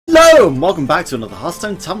Hello and welcome back to another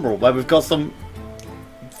Hearthstone Tumbrel where we've got some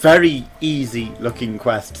very easy looking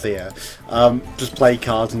quests here. Just play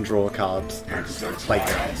cards and draw cards and just play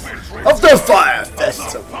cards. Of the Fire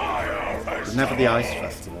Festival! But never the Ice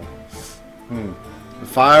Festival.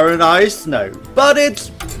 Fire and Ice? No. But it's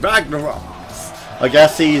Blackrock. I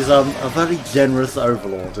guess he's a very generous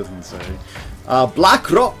overlord, isn't he?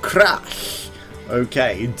 Blackrock Crash.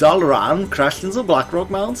 Okay, Dalaran crashed into Blackrock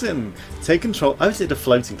Mountain. Take control. Oh, is it a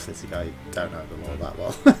floating city? I don't know the lore that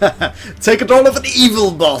well. Take control of an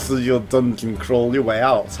evil boss as your dungeon crawl your way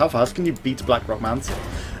out. How fast can you beat Blackrock Mountain?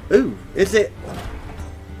 Ooh, is it?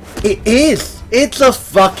 It is! It's a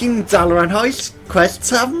fucking Dalaran Heist quest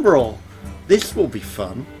tavern brawl. This will be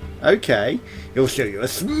fun. Okay, he'll show you a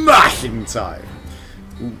smashing time.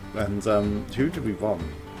 Ooh, and who do we want?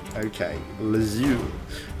 Okay, Lazule.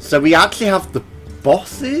 So we actually have the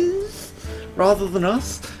bosses rather than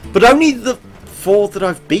us, but only the 4 that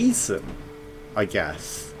I've beaten, I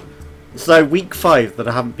guess. So week 5 that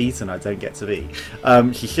I haven't beaten, I don't get to be.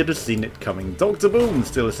 She should have seen it coming. Dr. Boom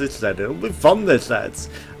still assisted. It'll be fun, they said.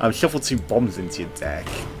 Shuffle 2 bombs into your deck.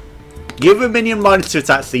 Give a minion -2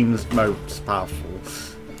 attack seems most powerful.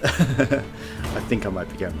 I think I might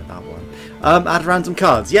be going with that one. Add random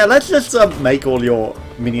cards. Yeah, let's just make all your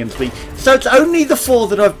minions be. So it's only the 4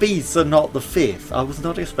 that I've beat, and not the 5th. I was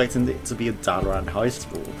not expecting it to be a Dalaran Heist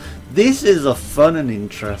ball. This is a fun and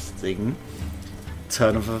interesting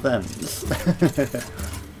turn of events.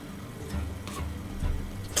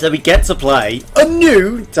 So we get to play a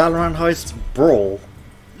new Dalaran Heist brawl.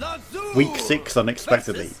 Week 6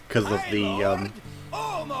 unexpectedly because of the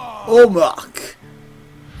Ormark.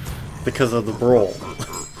 Because of the brawl.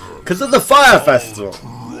 Because of the Fire Festival.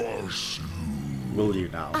 Will you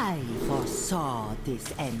now? I foresaw this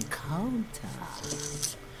encounter.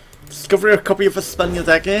 Discover a copy of a spell in your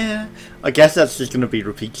deck. Yeah. I guess that's just going to be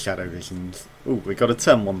repeat Shadow Visions. Ooh, we got a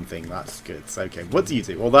turn 1 thing. That's good. Okay, what do you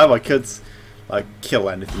do? Although I could, like, kill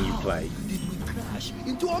anything you play.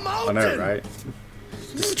 I know, right?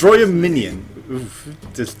 Destroy a minion. Oof.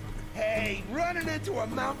 Just. Hey, running into a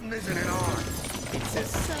mountain isn't an art. It's a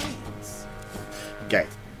science. Okay.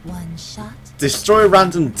 One shot. Destroy a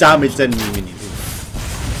random damaged enemy minion.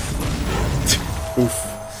 Oof.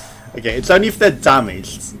 Okay, it's only if they're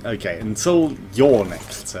damaged. Okay, until your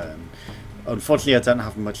next turn. Unfortunately, I don't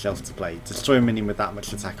have much else to play. Destroy a minion with that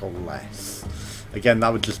much attack or less. Again,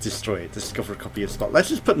 that would just destroy it. Discover a copy of spot. Let's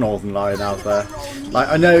just put Northern Lion out there. Like,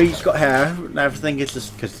 I know he's got hair and everything. It's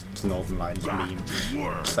just because it's Northern Lion's meme.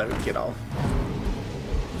 So, you know.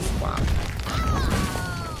 Wow.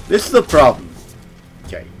 This is the problem.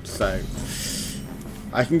 Okay, so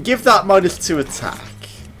I can give that -2 attack,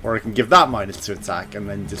 or I can give that -2 attack and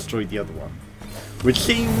then destroy the other one, which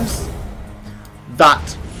seems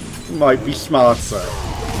that might be smarter.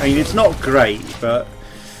 I mean, it's not great, but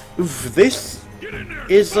oof, this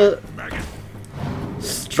is a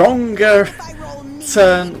stronger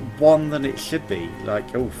turn 1 than it should be.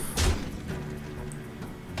 Like, oof.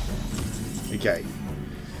 Okay.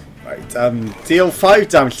 Right, deal 5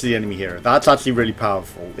 damage to the enemy hero. That's actually really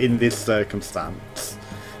powerful in this circumstance.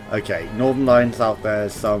 Okay, Northern Lion's out there,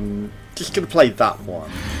 so I'm just going to play that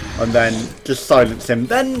one. And then just silence him.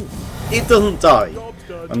 Then it doesn't die.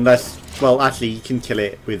 Unless, well, actually, you can kill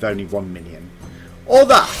it with only 1 minion. Or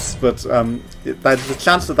that, but there's a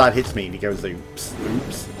chance that that hits me and he goes, oops.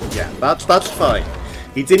 Oops. Yeah, that's fine.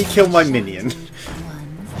 He didn't kill my minion.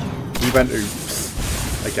 He went, oops.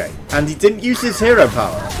 Okay, and he didn't use his hero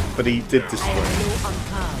power, but he did destroy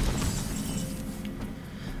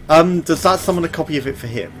it. Does that summon a copy of it for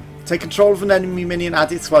him? Take control of an enemy minion,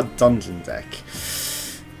 add it to our dungeon deck.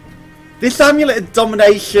 This Amulet of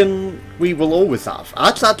Domination we will always have.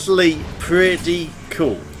 That's actually pretty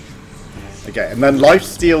cool. Okay, and then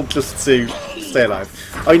Lifesteal just to stay alive.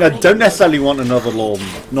 I mean, I don't necessarily want another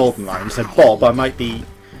Northern Lion, so Bob, I might be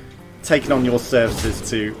taking on your services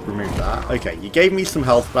to remove that. Okay, you gave me some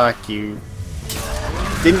health back, you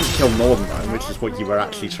didn't kill Northern Lion, which is what you were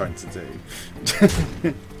actually trying to do.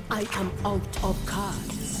 I am out of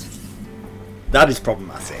cards. That is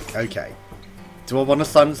problematic. Okay. Do I want to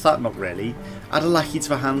silence that? Not really. Add a lackey to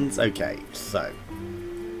the hands. Okay, so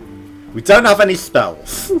we don't have any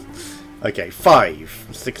spells. Okay, 5,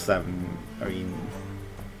 6, 7, I mean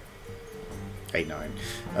 8, 9.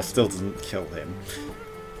 That still doesn't kill him.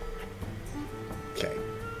 Okay,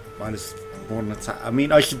 -1 attack. I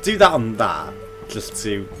mean, I should do that on that, just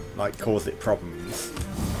to, like, cause it problems.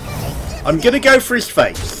 I'm gonna go for his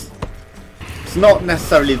face. It's not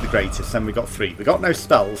necessarily the greatest, and we got 3. We got no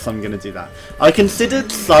spells, so I'm gonna do that. I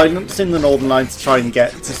considered silencing the Northern Line to try and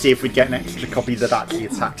to see if we'd get an extra copy that actually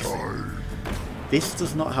attacks him. this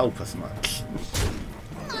does not help us much.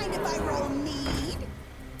 Mind if I roll mead?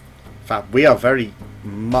 In fact, we are very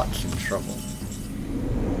much in trouble.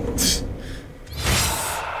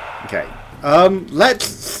 Okay. Let's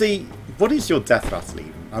see. What is your death rattle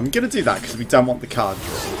even? I'm going to do that because we don't want the card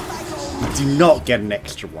draw. We do not get an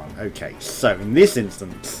extra one. Okay, so in this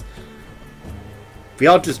instance, we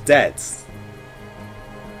are just dead.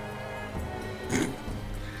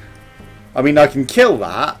 I mean, I can kill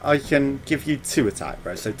that. I can give you 2 attack,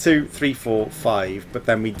 right? So 2, 3, 4, 5, but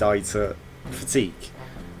then we die to fatigue.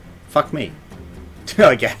 Fuck me.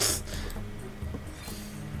 I guess.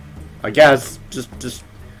 Just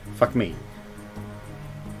fuck me.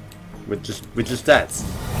 We're just dead.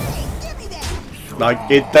 Like,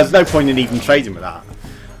 there's no point in even trading with that.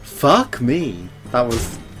 Fuck me. That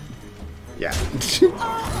was... yeah.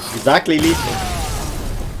 Exactly lethal.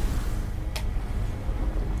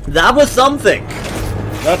 That was something!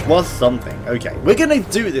 That was something. Okay, we're gonna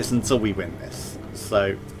do this until we win this.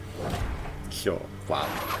 So... sure. Wow.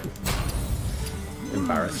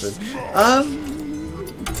 Embarrassing.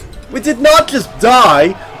 We did not just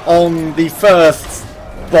die on the first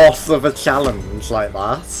boss of a challenge like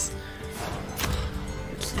that.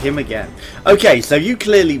 It's him again. Okay, so you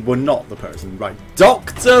clearly were not the person. Right.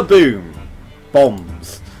 Dr. Boom.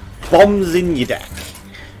 Bombs. Bombs in your deck.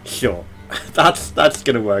 Sure. That's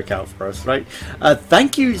gonna work out for us, right?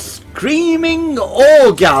 Thank you, Screaming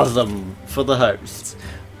Orgasm, for the host.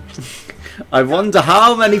 I wonder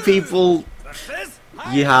how many people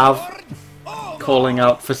you have calling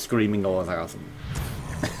out for Screaming Orgasm.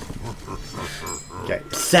 Okay,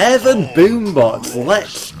 7 boombots.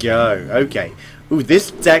 Let's go. Okay. Ooh,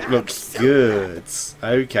 this deck looks good.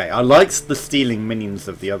 Okay, I liked the stealing minions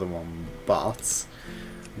of the other one, but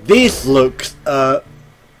this looks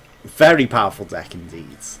very powerful deck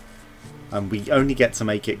indeed. And we only get to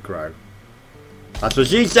make it grow. That's what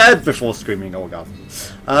she said before Screaming Orgasm.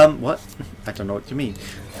 What? I don't know what you mean.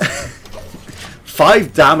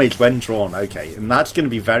 5 damage when drawn, okay, and that's going to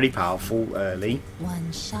be very powerful early.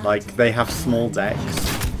 One shot. Like, they have small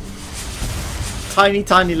decks. Tiny,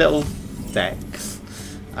 tiny little decks.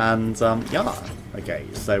 And, yeah. Okay,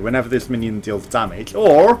 so whenever this minion deals damage,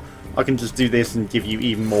 or I can just do this and give you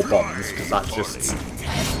even more bombs, because that's just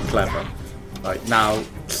clever. Like, now,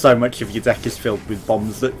 so much of your deck is filled with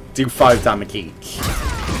bombs that do 5 damage each.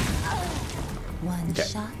 One Okay.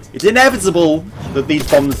 shot. It's inevitable that these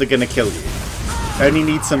bombs are going to kill you. Only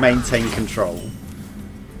need to maintain control.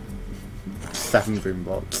 7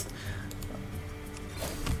 boombots.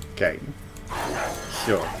 Okay.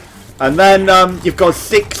 Sure. And then you've got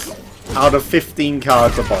 6 out of 15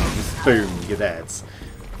 cards of bombs. Boom, you're dead.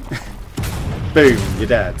 Boom, you're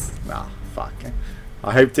dead. Ah, fuck.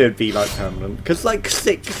 I hoped it would be like permanent. Because like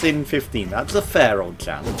 6 in 15, that's a fair old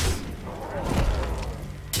chance.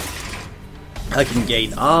 I can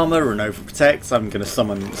gain armor and overprotect. I'm going to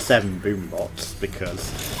summon 7 boombots because,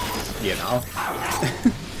 you know.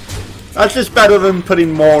 That's just better than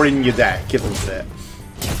putting more in your deck, isn't it?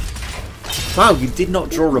 Wow, you did not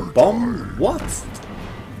draw a bomb? What?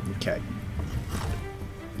 Okay.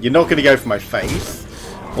 You're not going to go for my face.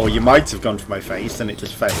 Or you might have gone for my face and it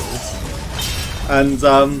just failed. And,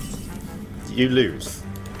 you lose.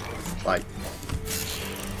 Like,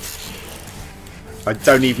 I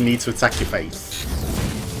don't even need to attack your face.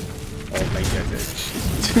 Or maybe I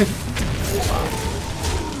do. Wow.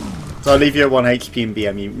 So I'll leave you at 1 HP and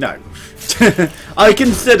BMU. No. I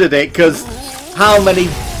considered it because how many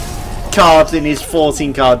cards in his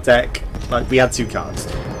 14 card deck? Like, we had 2 cards.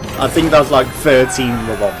 I think that was like 13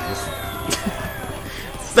 were bombs.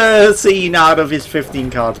 13 out of his 15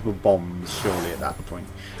 cards were bombs, surely, at that point.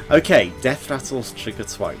 Okay, death rattles trigger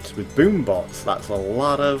twice. With boombots, that's a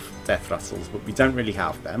lot of death rattles, but we don't really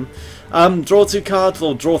have them. Draw 2 cards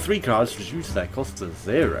or draw 3 cards, reduce their cost to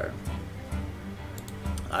 0.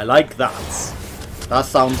 I like that. That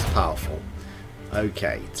sounds powerful.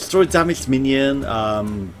 Okay, destroy damaged minion,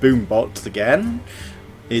 boombots again.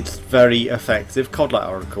 It's very effective. Codlight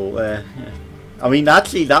Oracle. Yeah. I mean,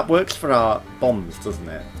 actually, that works for our bombs, doesn't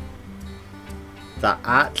it? That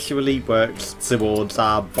actually works towards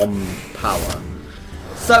our bomb power.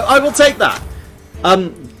 So I will take that.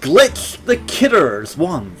 Glitch the Kidders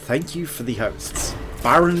 1. Thank you for the hosts.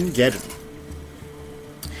 Baron Geddon.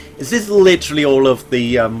 Is this literally all of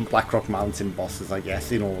the Blackrock Mountain bosses, I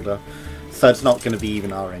guess, in order? So it's not going to be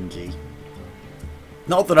even RNG.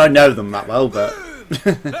 Not that I know them that well, but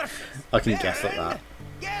I can guess at that.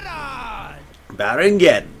 Get on! Baron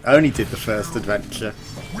Geddon. Only did the first adventure.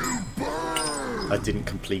 I didn't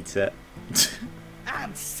complete it.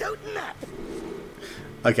 I'm suiting up.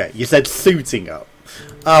 Okay, you said suiting up.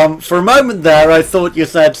 For a moment there, I thought you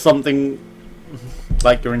said something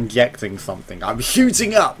like you're injecting something. I'm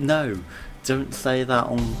shooting up! No, don't say that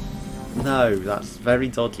on... No, that's very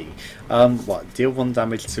dodgy. What? Deal 1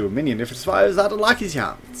 damage to a minion if it fires out of Lucky's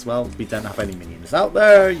hands. Well, we don't have any minions out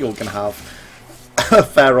there. You're going to have a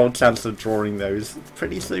fair old chance of drawing those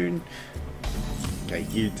pretty soon. Okay,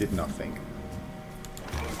 you did nothing.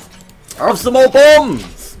 Have some more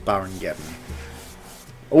bombs! Baron Geddon.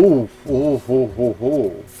 Oh, oh, oh, oh,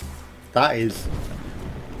 oh. That is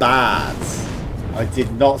bad. I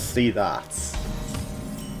did not see that.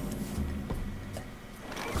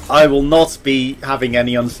 I will not be having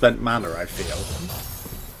any unspent mana, I feel.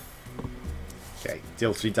 Okay,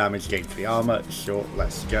 deal 3 damage, gain 3 armor. Sure,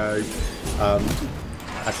 let's go.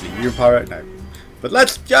 Actually, you Pyro? No. But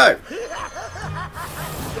let's go!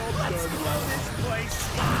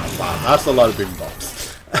 Wow, that's a lot of boombox.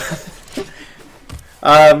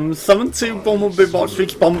 Summon 2 bomb or boombox for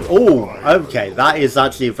each bomb. Oh, okay, that is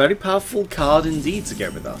actually a very powerful card indeed to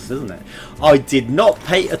go with us, isn't it? I did not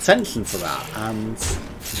pay attention to that, and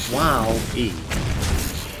wow-y.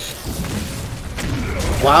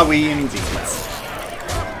 Wowie indeed.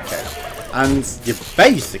 Okay, and you're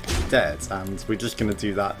basically dead, and we're just going to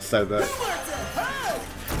do that so that...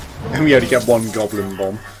 And we only get 1 goblin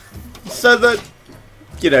bomb. So that,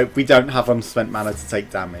 you know, we don't have unspent mana to take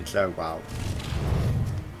damage. Oh, wow.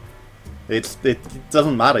 It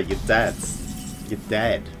doesn't matter, you're dead. You're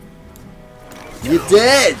dead. You're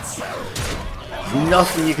dead! There's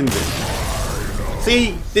nothing you can do.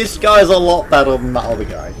 See, this guy's a lot better than that other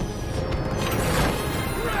guy.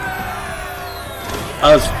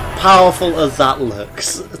 As powerful as that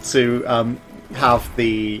looks to have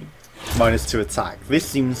the -2 attack, this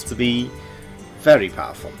seems to be very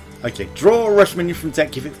powerful. Okay, draw a rush minion from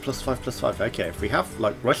deck, give it +5/+5. Okay, if we have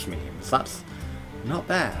like rush minions, that's not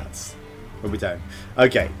bad. But we don't.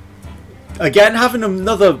 Okay. Again, having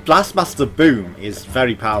another Blastmaster Boom is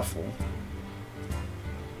very powerful.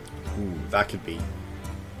 Ooh, that could be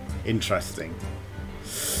interesting.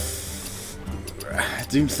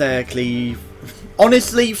 Doomsayer Cleave.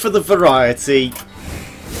 Honestly, for the variety,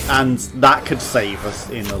 and that could save us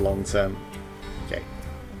in the long term. Okay.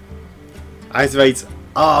 Activate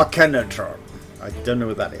Arcanatron. I don't know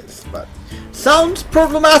what that is, but sounds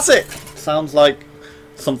problematic. Sounds like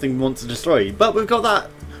something we want to destroy, but we've got that.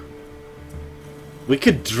 We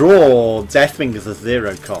could draw Deathwing as a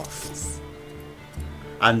 0 costs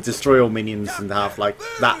and destroy all minions and have like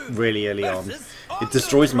that really early on. It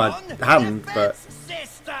destroys my hand, but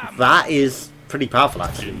that is pretty powerful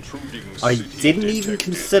actually. I didn't even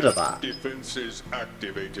consider that.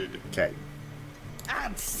 Okay.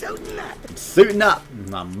 I'm suiting up. I'm suiting up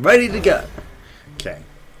and I'm ready to go. Okay.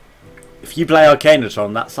 If you play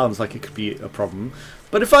Arcanatron, that sounds like it could be a problem.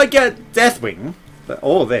 But if I get Deathwing,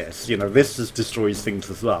 or this, you know, this just destroys things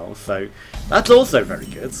as well, so that's also very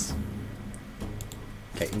good.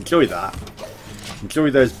 Okay, enjoy that. Enjoy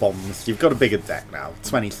those bombs. You've got a bigger deck now.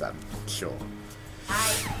 27, sure.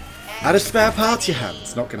 Add a spare part to your hand.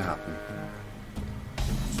 It's not going to happen.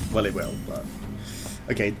 Well, it will, but...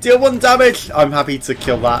 Okay, deal 1 damage. I'm happy to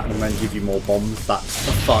kill that and then give you more bombs. That's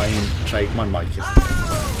a fine trade. My mic is...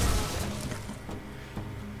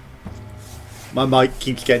 My mic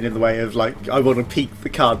keeps getting in the way of, like, I want to peek the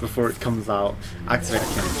card before it comes out. Activate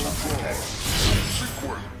the okay.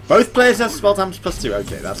 Both players have spell damage +2.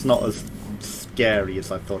 Okay, that's not as scary as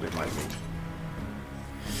I thought it might be.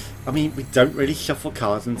 I mean, we don't really shuffle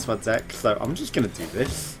cards into our deck, so I'm just going to do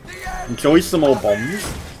this. Enjoy some more bombs.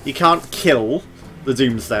 You can't kill the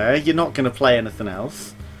Doomsayer. You're not going to play anything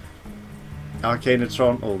else.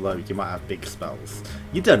 Arcanatron, although you might have big spells.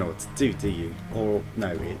 You don't know what to do you? Or,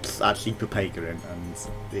 no, it's actually Papagerin, and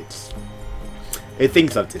it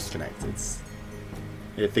thinks I've disconnected.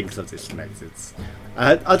 It thinks I've disconnected.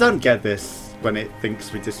 I don't get this when it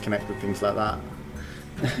thinks we disconnected things like that.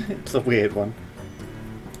 It's a weird one.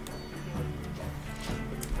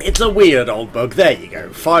 It's a weird old bug. There you go.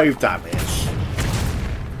 5 damage.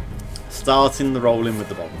 Starting the rolling with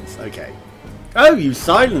the bombs. Okay. Oh, you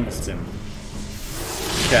silenced him.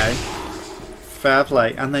 Okay. Fair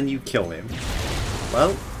play. And then you kill him.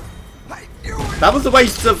 Well, that was a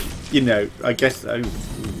waste of, you know, I guess... Oh,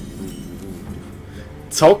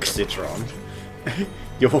 Toxitron.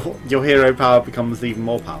 Your hero power becomes even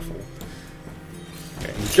more powerful.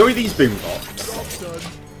 Okay, enjoy these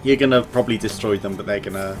boombox. You're gonna probably destroy them, but they're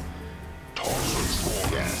gonna...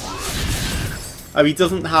 Yeah. Oh, he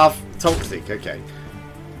doesn't have Toxic, okay.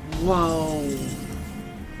 Whoa.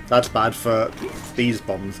 That's bad for these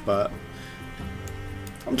bombs, but...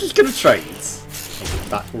 I'm just gonna trade.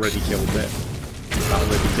 That already killed it. That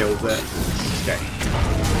already killed it. Okay.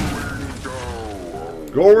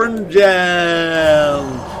 Going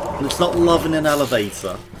down. It's not loving an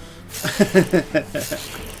elevator.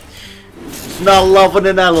 It's not loving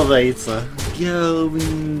an elevator.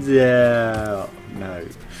 Going down. No.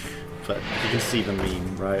 But you can see the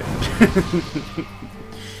meme, right?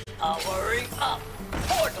 Powering up.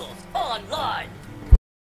 Portals online.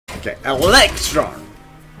 Okay, Electron!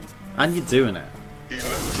 And you're doing it.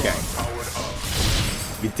 Okay.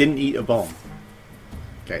 You didn't eat a bomb.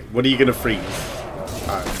 Okay, what are you gonna freeze?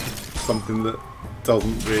 Something that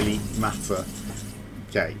doesn't really matter.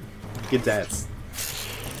 Okay, you're dead.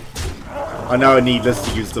 I know I needless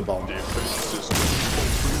to use the bomb.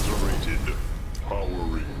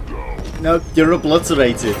 No, you're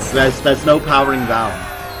obliterated. There's no powering down.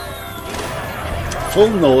 Full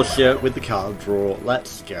nausea with the card draw.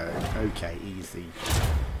 Let's go. Okay, easy.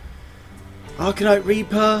 Arcanite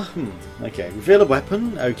Reaper. Okay, reveal a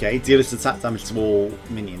weapon. Okay, deals attack damage to all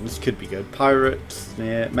minions. Could be good. Pirates,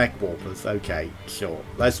 mech warpers. Okay, sure.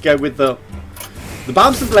 Let's go with the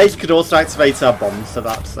Bounce and Blaze could also activate our bombs, so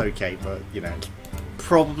that's okay. But you know,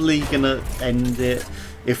 probably gonna end it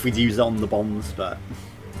if we use it on the bombs, but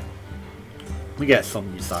we get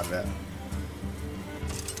some use out of it.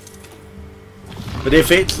 But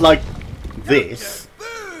if it's like this,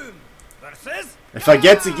 if I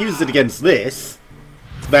get to use it against this,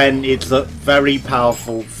 then it's a very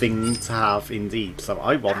powerful thing to have indeed. So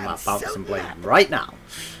I want that Bouncing Blade right now.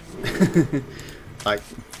 Like,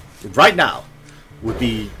 right now would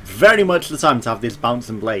be very much the time to have this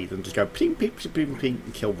Bouncing Blade and just go ping, ping, ping, ping, ping,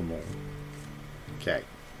 and kill them all. Okay.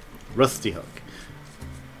 Rusty Hook.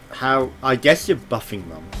 How? I guess you're buffing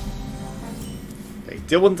them. Okay,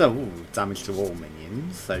 deal 1 damage to all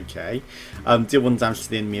minions. Okay. Deal 1 damage to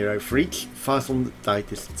the enemy hero for each firestorm that died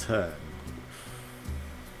this turn.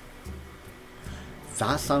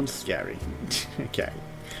 That sounds scary. Okay.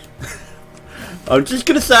 I'm just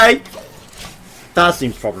gonna say that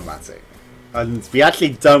seems problematic. And we actually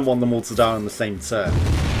don't want them all to die on the same turn.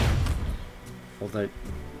 Although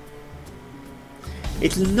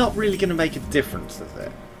it's not really gonna make a difference, is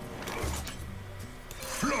it?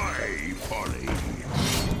 Fly, Polly.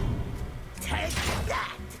 Take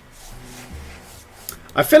that.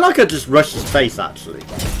 I feel like I just rushed his face, actually.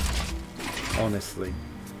 Honestly.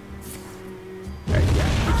 Okay,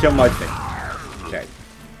 yeah, you killed my thing. Okay.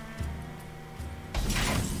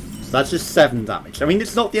 So that's just 7 damage. I mean,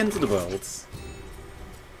 it's not the end of the world.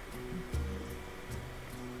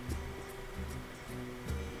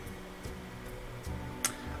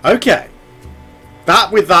 Okay.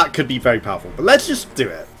 That with that could be very powerful, but let's just do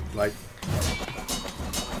it. Like,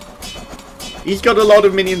 he's got a lot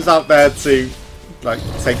of minions out there to, like,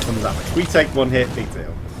 take some damage. We take 1 hit, big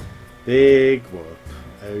deal. Big whoop.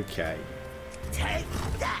 Okay. Take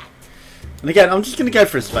that. And again, I'm just gonna go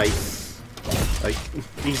for his face. Like,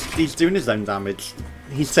 he's doing his own damage.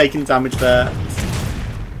 He's taking damage there.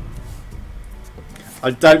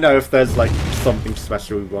 I don't know if there's like something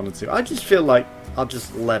special we wanted to. I just feel like I'll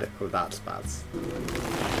just let it go that bad.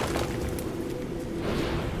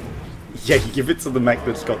 Yeah, you give it to the mech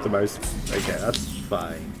that's got the most. Okay, that's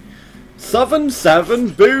fine. Southern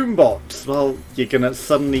 7 Boombox. Well, you're gonna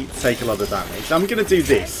suddenly take a lot of damage. I'm gonna do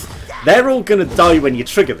this. They're all gonna die when you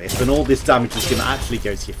trigger this, and all this damage is gonna actually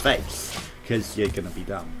go to your face, because you're gonna be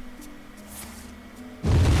dumb.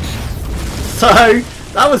 So,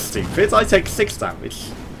 that was stupid. I take 6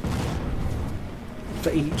 damage.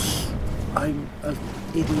 For each. I'm an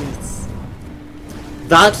idiot.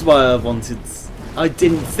 That's why I wanted... I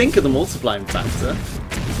didn't think of the multiplying factor.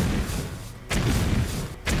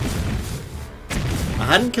 I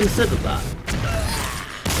hadn't considered that.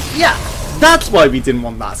 Yeah, that's why we didn't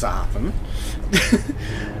want that to happen.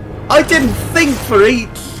 I didn't think for each...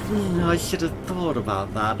 I should have thought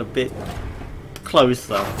about that a bit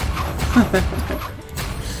closer.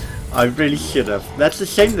 I really should have. That's a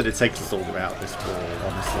shame that it takes us all the way out of this ball,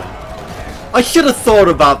 honestly. I should have thought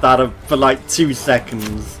about that for like 2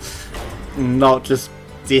 seconds. Not just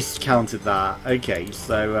discounted that. Okay,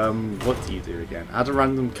 so what do you do again? Add a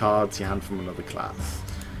random card to your hand from another class.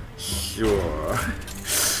 Sure.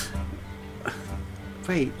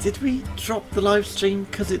 Wait, did we drop the live stream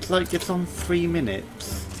because it's like it's on 3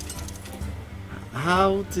 minutes?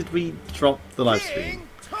 How did we drop the live stream?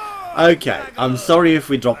 Okay, I'm sorry if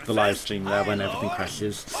we dropped the live stream there when everything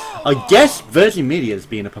crashes. I guess Virgin Media is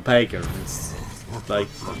being a papega, and it's like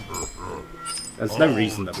there's no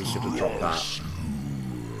reason that we should have dropped that.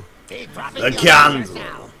 The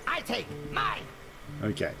candle. I take mine.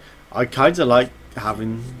 Okay, I kind of like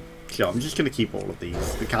having. Sure, I'm just gonna keep all of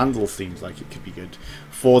these. The candle seems like it could be good.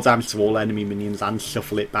 4 damage to all enemy minions and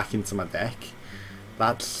shuffle it back into my deck.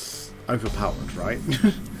 That's overpowered, right?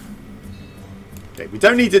 Okay, we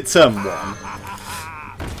don't need it turn 1.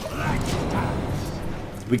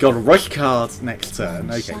 We got a rush card next turn.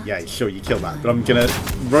 Okay, yeah, sure, you kill that. But I'm going to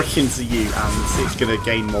rush into you and it's going to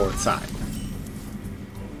gain more attack.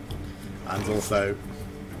 And also,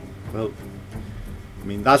 well, I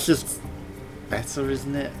mean, that's just better,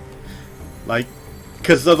 isn't it? Like,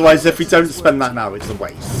 because otherwise if we don't spend that now, it's a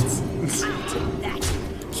waste.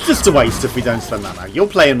 It's just a waste if we don't spend that now. You'll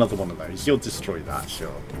play another one of those. You'll destroy that,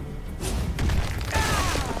 sure.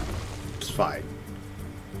 It's fine.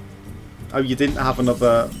 Oh, you didn't have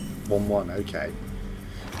another 1-1, okay.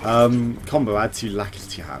 Combo, add 2 lacquers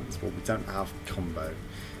to your hands. Well, we don't have combo.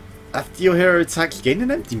 After your hero attacks, gain an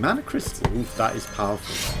empty mana crystal. Ooh, that is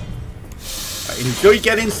powerful. Enjoy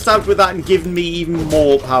getting stabbed with that and giving me even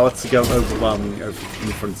more power to go overwhelming over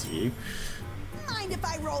in front of you. Mind if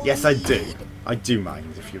I roll Yes, I lead? do. I do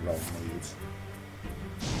mind if you roll lead.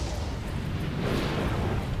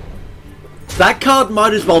 That card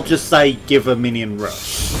might as well just say, give a minion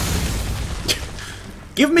rush.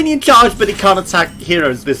 Give minion charge, but it can't attack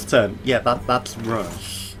heroes this turn. Yeah, that's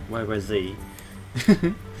rush. Where's he?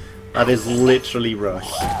 That is literally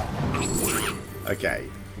rush. Okay.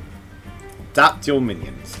 Adapt your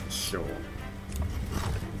minions, sure.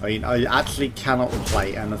 I mean, I actually cannot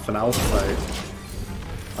play anything else, so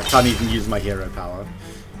I can't even use my hero power.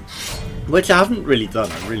 Which I haven't really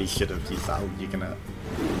done. I really should have used that. You're gonna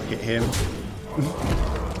hit him.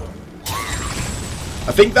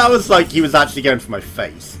 I think that was like he was actually going for my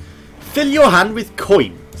face. Fill your hand with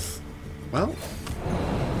coins. Well,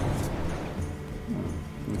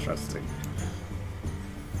 interesting.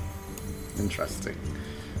 Interesting.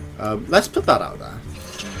 Let's put that out there.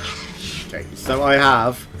 Okay, so I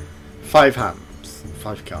have 5 hands.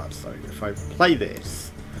 5 cards, sorry. If I play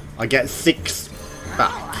this, I get 6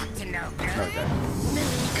 back. Okay.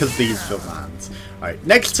 Because these fill my hands. Alright,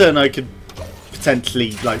 next turn I could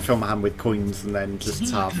potentially like fill my hand with coins and then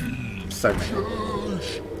just have so many.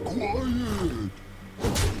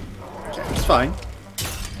 Okay, it's fine.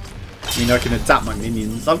 I mean, I can adapt my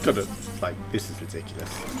minions. I've got to, like, this is ridiculous.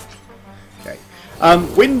 Okay.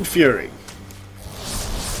 Wind Fury.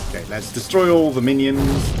 Okay, let's destroy all the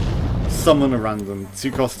minions. Summon a random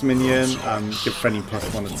 2-cost minion. Give friendly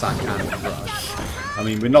 +1 attack and rush. I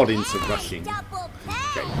mean, we're not into rushing.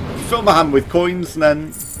 Okay, fill my hand with coins and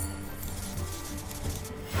then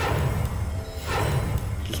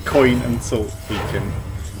just coin until we can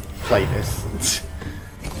play this.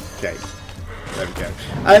 Okay, there we go.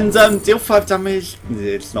 And deal 5 damage.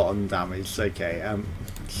 It's not undamaged. Okay,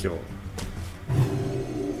 sure. I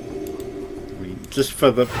mean, just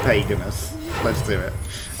for the paganus, let's do it.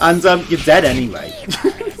 And you're dead anyway.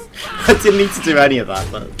 I didn't need to do any of that,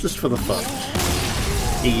 but just for the fun.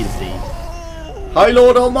 Easy. Hi,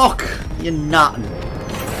 Lord Olmok. You're nutting.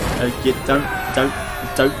 You don't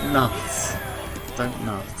nuts. Don't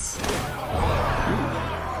nuts.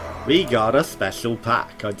 We got a special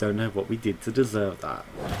pack. I don't know what we did to deserve that.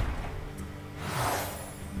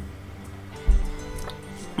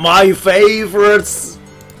 My favourites.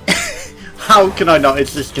 How can I not?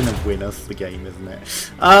 It's just gonna win us the game, isn't it?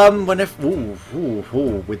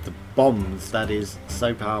 With the bombs, that is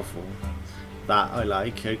so powerful. That I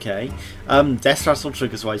like. Okay. Death Rattle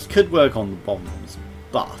triggers wise could work on the bombs,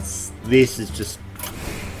 but this is just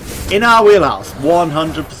in our wheelhouse.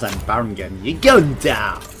 100% Baron again. You're going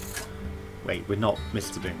down. Wait, we're not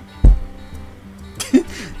Mr. Boom.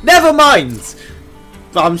 Never mind.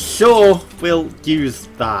 But I'm sure we'll use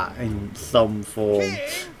that in some form.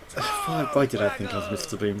 Why did I think I was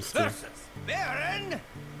Mr. Boom still? Baron,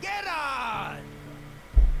 get on!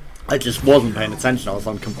 I just wasn't paying attention. I was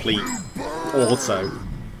on complete auto.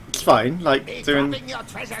 It's fine. Like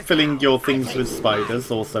filling your things with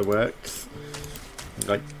spiders also works.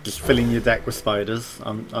 Like just filling your deck with spiders.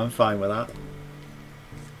 I'm fine with that.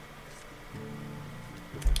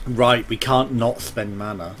 Right, we can't not spend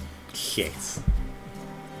mana. Shit.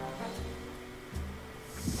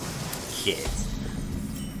 Shit.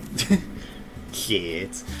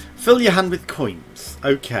 Shit. Fill your hand with coins.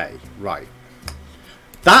 Okay, right.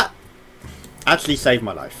 That actually saved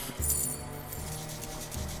my life.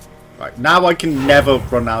 Right, now I can never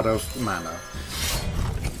run out of mana.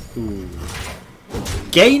 Ooh.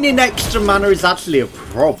 Gaining extra mana is actually a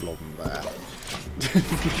problem there.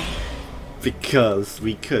 Because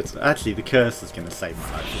we could. Actually, the curse is going to save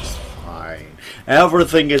my life. It's fine.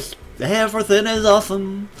 Everything is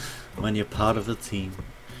awesome when you're part of the team.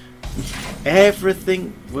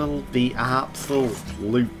 Everything will be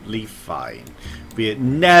absolutely fine. We're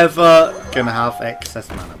never going to have excess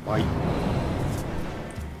mana. Why?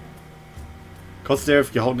 Cost 0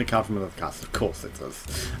 if you're holding a card from another cast. Of course it does.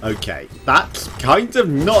 Okay, that's kind of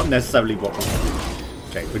not necessarily what we want.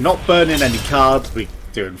 Okay, we're not burning any cards. We're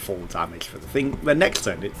doing full damage for the thing. The next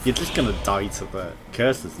turn, you're just going to die to the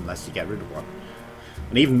curses unless you get rid of one.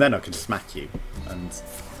 And even then I can smack you. And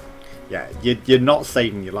yeah, you're not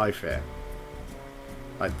saving your life here.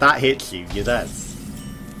 Like, that hits you, you're dead.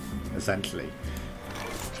 Essentially.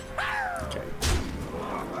 Okay.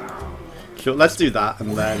 Sure, let's do that,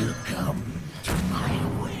 and then...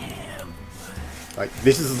 Like,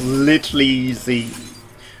 this is literally easy.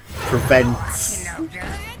 Prevents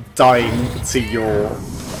dying to your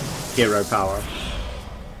hero power.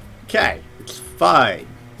 Okay, it's fine.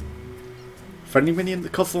 Friendly minion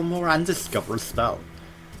that costs one more and discover a spell.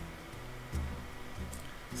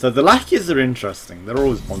 So the lackeys are interesting. They're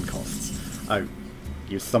always one costs. Oh,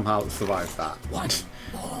 you somehow survived that.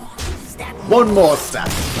 One more step.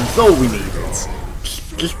 That's all we needed.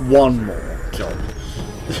 Just one more job.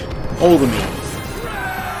 All the memes.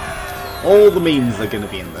 All the memes are going to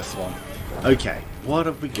be in this one. Okay, what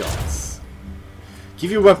have we got?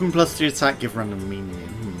 Give your weapon +3 attack, give random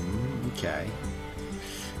minion. Okay.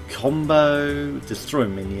 Combo, destroy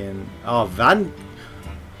minion. Oh, Van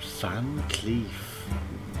Cleef.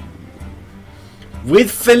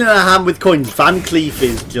 With filling our hand with coins, Van Cleef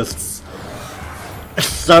is just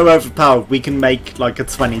so overpowered. We can make like a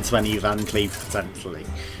 2020 Van Cleef potentially.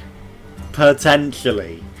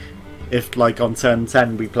 Potentially. If like on turn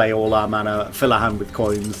 10 we play all our mana, fill our hand with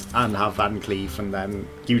coins and have Van Cleef and then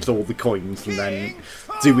use all the coins and then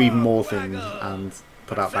do even more things and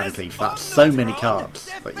put out Van Cleef. That's so many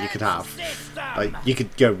cards that you could have. Like, you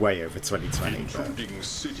could go way over 2020,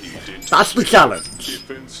 but that's the challenge.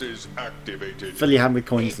 Fill your hand with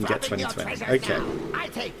coins and get 2020.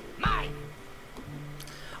 Okay.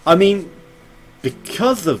 I mean,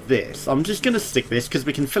 because of this, I'm just going to stick this because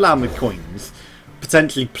we can fill our hand with coins,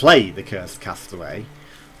 potentially play the Cursed Castaway,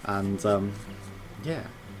 and yeah,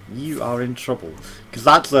 you are in trouble. Because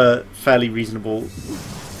that's a fairly reasonable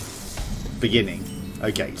beginning.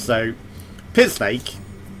 Okay, so Pit Snake,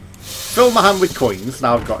 fill my hand with coins.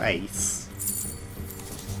 Now I've got 8.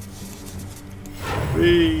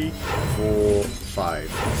 3, 4,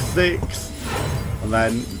 5, 6, and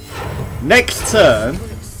then next turn.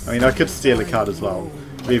 I mean, I could steal a card as well.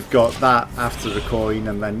 We've got that after the coin,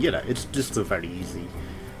 and then, you know, it's just a very easy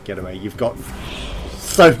getaway. You've got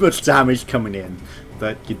so much damage coming in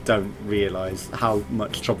that you don't realise how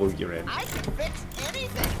much trouble you're in. I can fix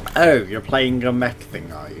anything. Oh, you're playing a mech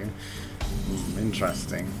thing, are you?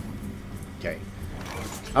 Interesting. Okay.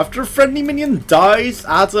 After a friendly minion dies,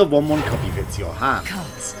 add a 1/1 copy of it to your hand.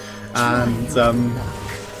 And,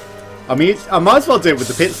 I mean, I might as well do it with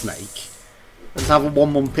the Pit Snake. Let's have a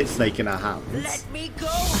 1/1 Pit Snake in our hands. Let me go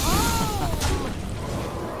home.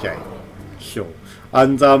 Okay, sure.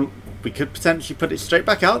 And we could potentially put it straight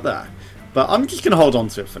back out there. But I'm just going to hold on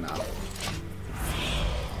to it for now.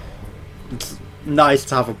 It's nice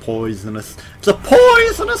to have a poisonous... It's a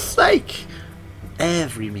poisonous snake!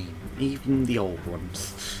 Every meme. Even the old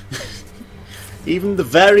ones. Even the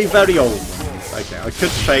very, very old ones. Okay, I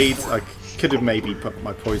could trade. I could have maybe put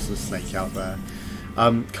my poisonous snake out there.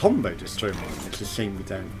 Combo destroy minion. It's a shame we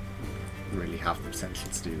don't really have the potential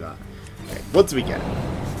to do that. Okay, what do we get?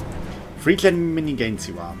 Free gen minion gain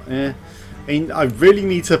 2 armor. I mean, I really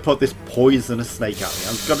need to put this poisonous snake out here.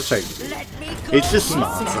 I've got to show you. It's just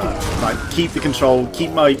smart. Like, keep the control, keep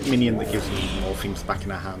my minion that gives me more things back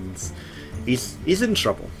in our hands. He's in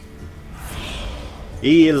trouble.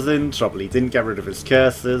 He is in trouble. He didn't get rid of his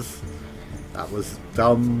curses. That was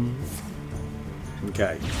dumb.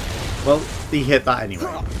 Okay. Well, he hit that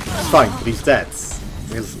anyway. It's fine, but he's dead.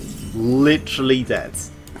 He's literally dead.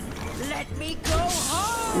 Let me go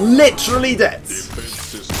home. Literally dead.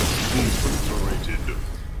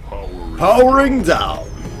 Powering down.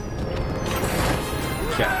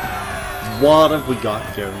 Okay. What have we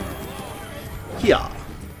got going here?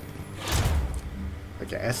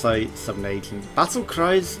 Okay, SI 718. Battle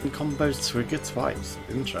cries and combos trigger twice.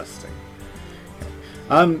 Interesting.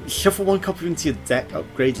 Okay. Shuffle 1 copy into your deck,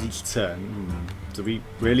 upgrade each turn. Do we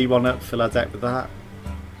really want to fill our deck with that?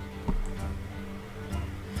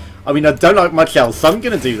 I mean, I don't like much else, so I'm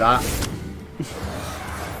going to do that.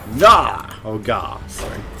 Nah! Oh, God.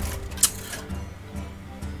 Sorry.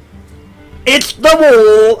 It's the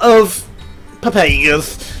wall of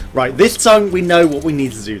Papayas. Right, this time we know what we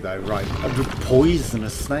need to do, though. Right, a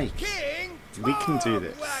poisonous snake. We can do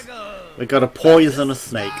this. We've got a poisonous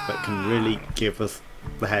snake that can really give us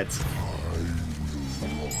the head.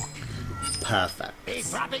 Perfect. Be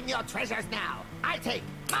dropping your treasures now. I take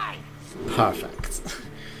mine. Perfect.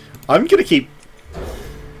 I'm gonna keep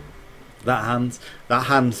That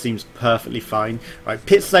hand seems perfectly fine. Right,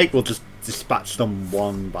 Pit Snake will just dispatch them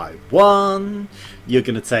one by one. You're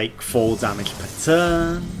gonna take 4 damage per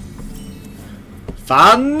turn.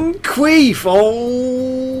 Van Queef! Oh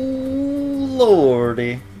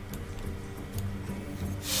lordy.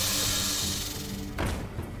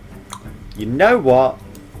 You know what?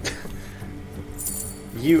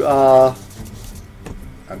 You are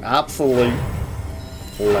an absolute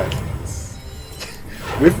legend.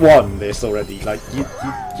 We've won this already. Like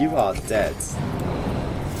you are dead.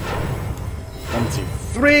 1, 2,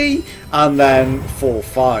 3, and then 4,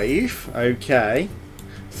 5. Okay.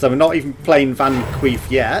 So we're not even playing Van Queef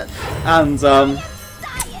yet. And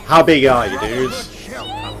how big are you, dude?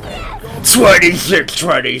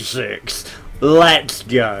 26. Let's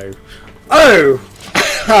go. Oh!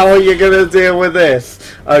 How are you gonna deal with this?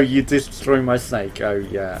 Oh, you destroy my snake. Oh,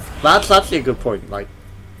 yeah. That's actually a good point. Like,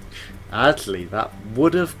 actually, that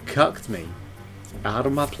would have cucked me out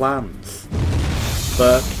of my plans.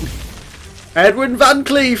 But Edwin Van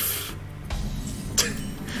Cleef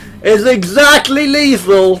is exactly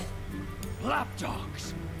lethal.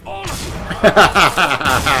 Lapdogs. All of you.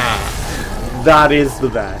 That is the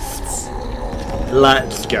best.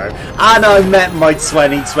 Let's go. And I met my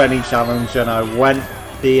 2020 challenge and I went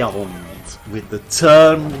beyond with the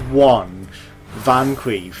turn 1 Van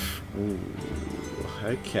Queef. Ooh,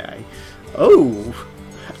 okay. Oh!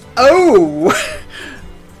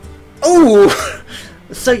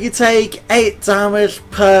 So you take 8 damage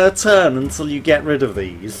per turn until you get rid of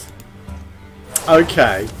these.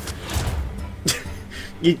 Okay.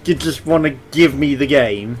 you just want to give me the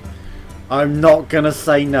game. I'm not gonna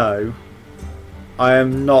say no. I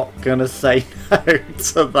am not gonna say no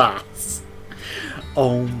to that.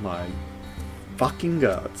 Oh my fucking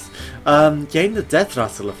gods. Gain the death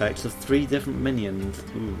rattle effects of 3 different minions.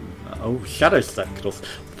 Ooh. Oh, Shadow Spectacles.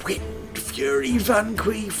 Wind Fury Van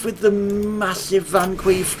Queef with the massive Van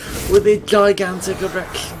Queef with the gigantic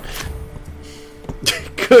erection.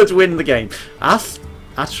 Could win the game.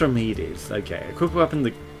 Atramedes. Okay, equip a weapon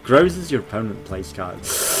that grows as your opponent plays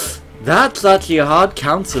cards. That's actually a hard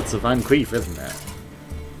counter to Van Queef, isn't it?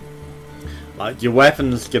 Like, your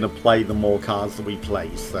weapon's gonna play the more cards that we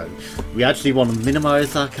play, so we actually want to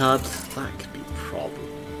minimise our cards. That could be a problem.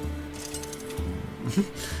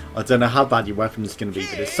 I don't know how bad your weapon's gonna be,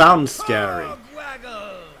 but it sounds scary.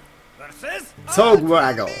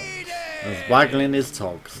 Togwaggle! As waggling his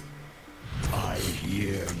togs. I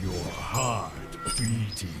hear your heart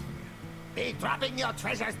beating. Be dropping your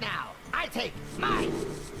treasures now. I take mine.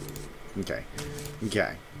 Okay.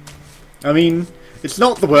 I mean, it's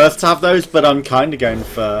not the worst to have those, but I'm kind of going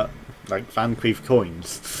for, like, Van Queef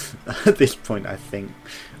coins. At this point, I think.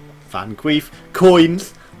 Van Queef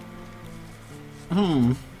coins.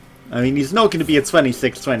 I mean, he's not going to be a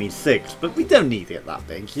 26-26, but we don't need it that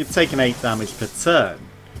big. You're taking 8 damage per turn,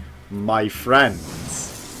 my friends.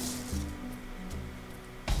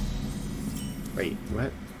 Wait,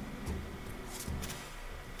 what?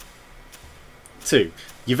 2.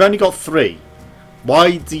 You've only got 3.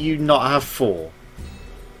 Why do you not have 4?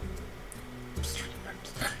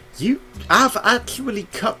 You have actually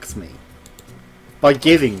cucked me by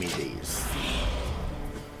giving me these.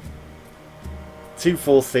 2,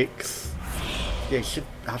 4, 6. Yeah, you should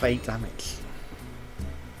have 8 damage.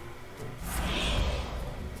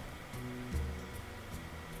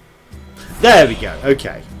 There we go.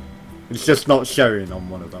 Okay. It's just not showing on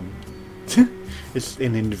one of them. It's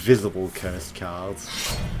an invisible cursed card.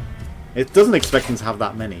 It doesn't expect them to have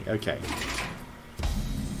that many. Okay.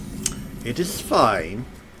 It is fine.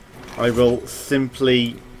 I will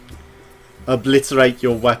simply obliterate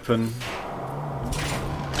your weapon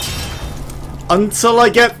until I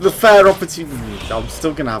get the fair opportunity. I'm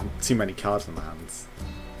still going to have too many cards in my hands.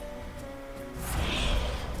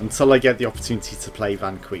 Until I get the opportunity to play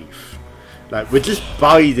Van Queef. Like, we're just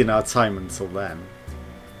biding our time until then.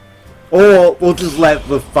 Or we'll just let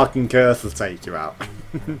the fucking curses take you out.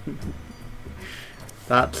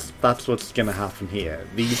 That's what's gonna happen here.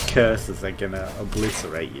 These curses are gonna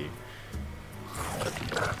obliterate you.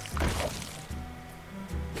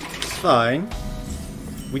 It's fine.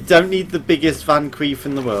 We don't need the biggest Van Queef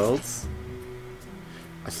in the world.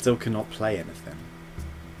 I still cannot play anything.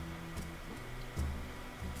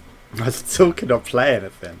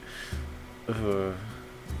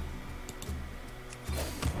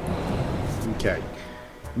 Okay.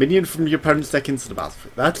 Minion from your opponent's deck into the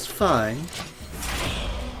battlefield. That's fine.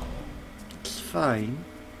 It's fine.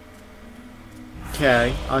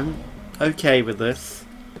 Okay, I'm okay with this.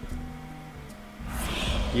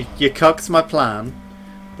 You cucked my plan,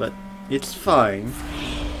 but it's fine.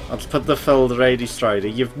 I'll just put the Filled Ray Strider.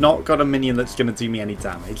 You've not got a minion that's going to do me any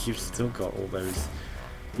damage. You've still got all those.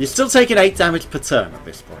 You're still taking 8 damage per turn at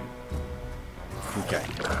this point. Okay.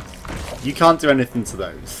 You can't do anything to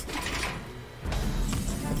those.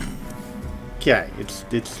 Okay,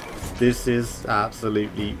 this is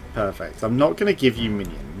absolutely perfect. I'm not going to give you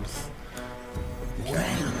minions.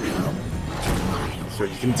 Okay. So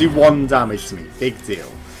you can do 1 damage to me. Big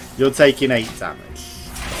deal. You're taking 8 damage.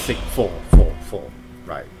 6, 4.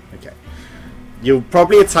 Right, okay. You'll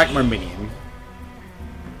probably attack my minion.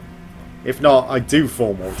 If not, I do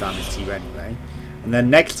 4 more damage to you anyway. And then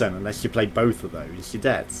next turn, unless you play both of those, you're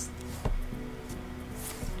dead.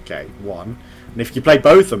 Okay, 1. And if you play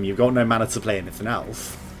both of them, you've got no mana to play anything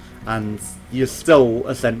else. And you're still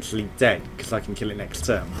essentially dead, because I can kill it next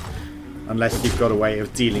turn. Unless you've got a way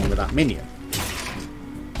of dealing with that minion.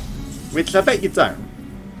 Which I bet you don't.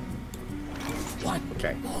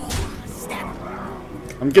 Okay.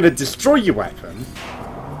 I'm going to destroy your weapon.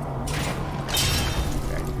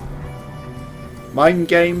 Okay. Mind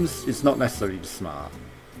games is not necessarily smart.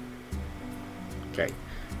 Okay.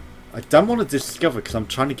 I don't want to discover because I'm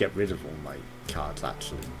trying to get rid of all my cards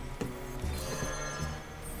actually.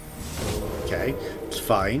 Okay, it's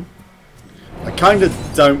fine. I kind of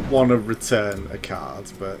don't want to return a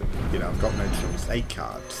card, but you know, I've got no choice. 8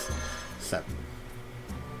 cards. 7.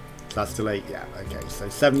 That's still 8, yeah, okay, so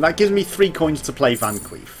 7. That gives me 3 coins to play Van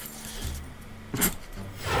Queef.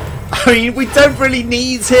 I mean, we don't really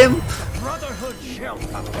need him.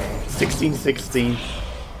 16-16.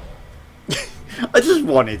 I just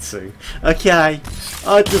wanted to. Okay,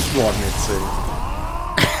 I just wanted to.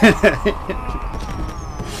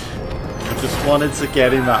 I just wanted to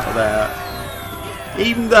get him out there.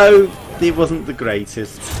 Even though he wasn't the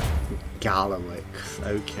greatest. Galawix,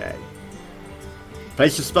 okay.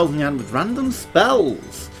 Place your spells in your hand with random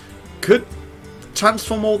spells. Could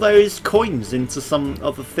transform all those coins into some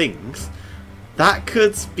other things. That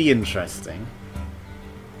could be interesting.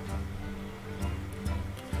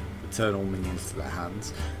 Return all minions to their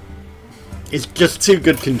hands. It's just too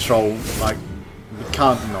good control. Like, we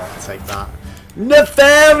can't not take that.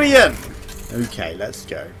 Nefarian! Okay, let's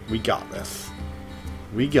go. We got this.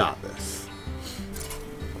 We got this.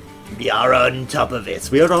 We are on top of it.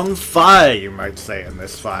 We are on fire, you might say, in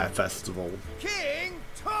this fire festival. King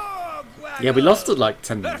Torgwagon. Yeah, we lost it like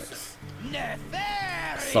 10 minutes.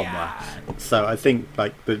 Somewhere. So I think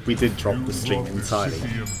like that we did drop the stream entirely. The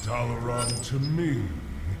city of Dalaran to me.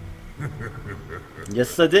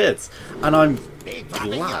 Yes, I did. And I'm Be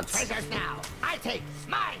dropping your glad. treasures now. I take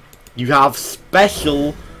mine. You have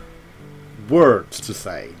special words to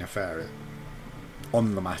say, Nefarian,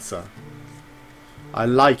 on the matter. I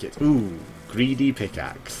like it. Ooh, greedy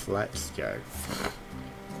pickaxe. Let's go.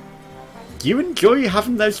 You enjoy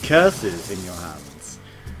having those curses in your hands.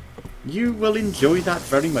 You will enjoy that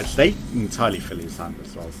very much. They entirely fill his hand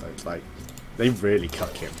as well, so it's like they really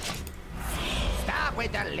cuck him. Stop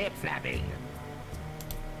with the lip flapping.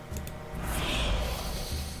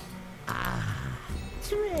 Ah,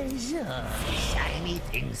 treasure. Shiny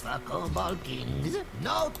things for kobold kings.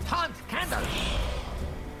 No taunt candle.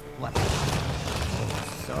 What?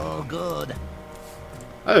 So good.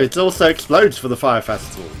 Oh, it also explodes for the fire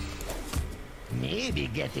festival. Maybe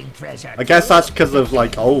getting treasure. I guess that's because of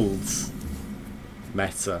like old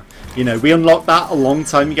meta. You know, we unlocked that a long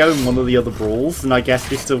time ago in one of the other brawls, and I guess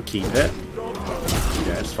we still keep it.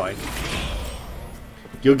 Yeah, it's fine.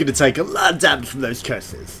 You're going to take a lot of damage from those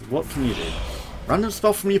curses. What can you do? Random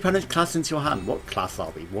spell from your opponent's class into your hand. What class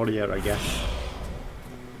are we? Warrior, I guess.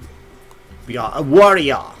 We are a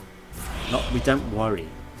warrior. Not, we don't worry.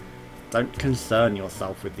 Don't concern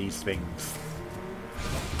yourself with these things.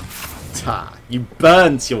 Ta! You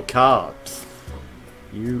burnt your cards.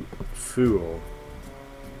 You fool.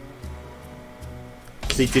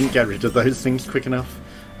 Because he didn't get rid of those things quick enough.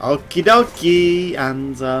 Okie dokie!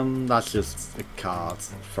 And that's just a card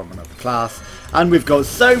from another class. And we've got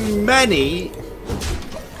so many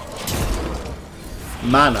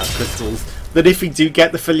mana crystals that if we do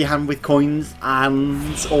get the fill your hand with coins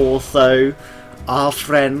and also our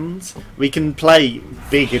friend, we can play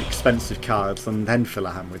big expensive cards and then fill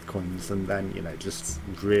our hand with coins and then, you know, just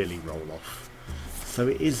really roll off. So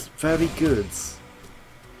it is very good.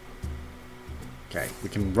 Okay, we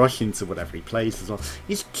can rush into whatever he plays as well.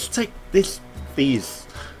 You just take this, these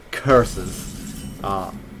curses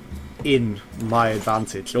are in my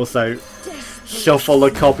advantage. Also, shuffle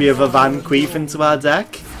a copy of a Van Queef into our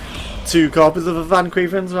deck. 2 copies of a Van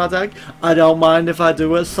Queef into our deck. I don't mind if I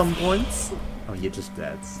do at some points. Oh, you're just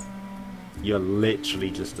dead. You're literally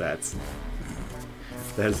just dead.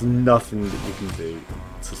 There's nothing that you can do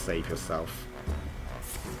to save yourself.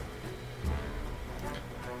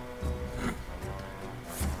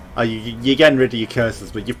 You're getting rid of your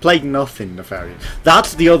curses, but you've played nothing, Nefarian.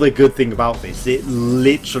 That's the other good thing about this. It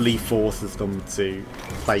literally forces them to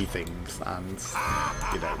play things, and,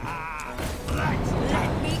 you know.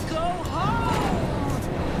 Let me go home.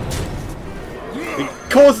 It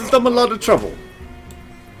causes them a lot of trouble.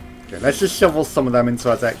 Okay, let's just shovel some of them into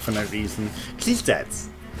our deck for no reason. Because he's dead.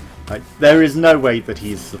 Like, there is no way that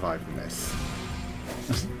he's surviving this.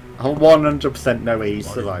 100% no way he's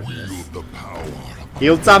surviving this.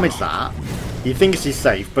 He'll damage that. He thinks he's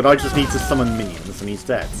safe, but I just need to summon minions and he's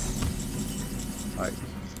dead. Right.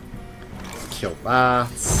 Kill that.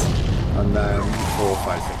 And then 4,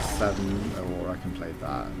 5, 6, 7. Or I can play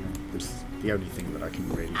that. Which is the only thing that I can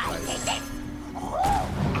really play.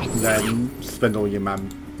 And then spend all your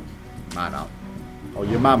mana. Or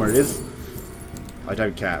your mama is. I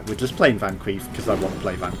don't care. We're just playing Van Queef because I want to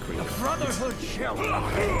play Van Queef.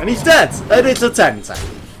 And he's dead! And it's a 10-10.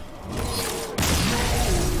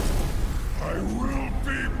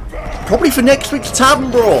 Probably for next week's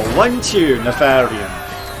Tavern Brawl, won't you, Nefarian?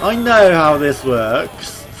 I know how this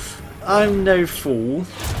works. I'm no fool.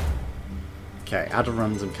 Okay, add a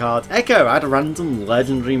random card. Echo, add a random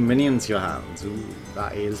legendary minion to your hand. Ooh,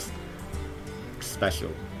 that is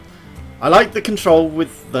special. I like the control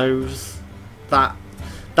with those. That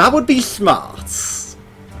would be smart.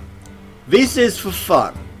 This is for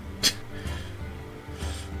fun.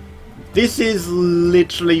 This is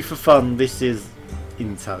literally for fun. This is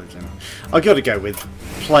intelligent. I gotta go with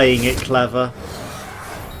playing it clever.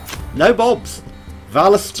 No Bobs.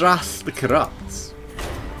 Valastras the Corrupt.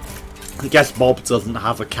 I guess Bob doesn't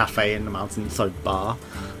have a cafe in the Mountainside Bar.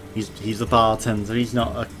 He's a bartender. He's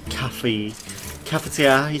not a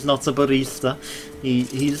cafetiere. He's not a barista.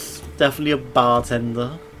 He's definitely a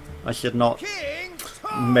bartender. I should not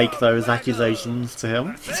make those accusations to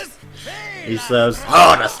him. He serves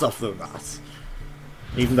harder stuff than that.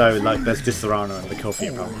 Even though, like, there's Disarana in the coffee,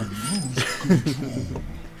 apparently.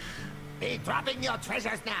 Be dropping your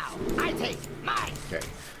treasures now. I take mine. Okay.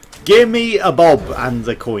 Give me a bob and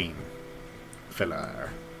a coin. Filler.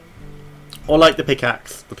 Or like the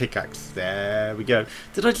pickaxe. The pickaxe. There we go.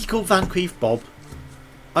 Did I just call Van Queef Bob?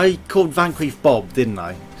 I called Van Queef Bob, didn't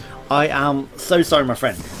I? I am so sorry, my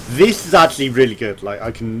friend. This is actually really good. Like,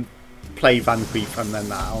 I can play Van Queef and then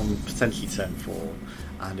that on potentially turn 4.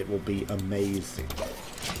 And it will be amazing.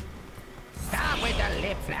 Stop with the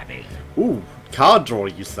lip flapping. Ooh, card draw,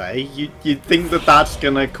 you say? You'd think that that's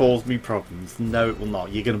going to cause me problems. No, it will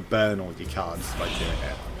not. You're going to burn all your cards by doing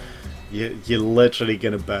it. You're literally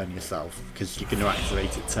going to burn yourself. Because you're going to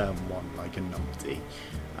activate it turn 1 like a numpty.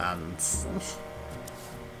 And...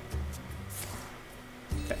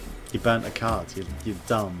 okay, you burnt a card. You're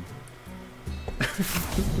dumb.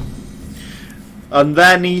 And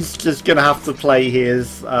then he's just going to have to play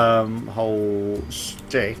his whole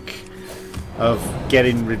shtick of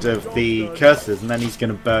getting rid of the curses, and then he's going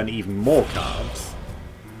to burn even more cards.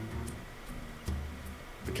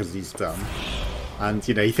 Because he's dumb. And,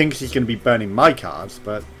 you know, he thinks he's going to be burning my cards,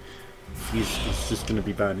 but he's just going to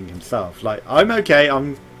be burning himself. Like, I'm okay,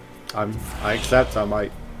 I accept I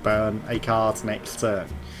might burn a card next turn.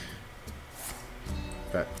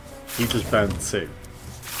 But you just burned 2.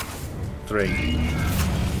 3.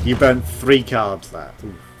 You burnt 3 cards there.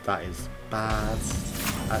 Ooh, that is bad,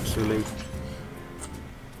 actually.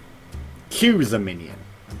 Q's a minion.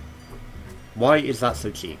 Why is that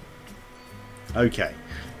so cheap? Okay,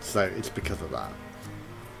 so it's because of that.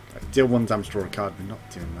 Right, deal 1 damage, draw a card. We're not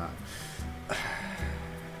doing that.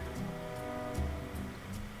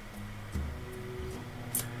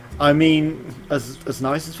 I mean, as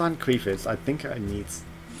nice as Van Queef is, I think I need...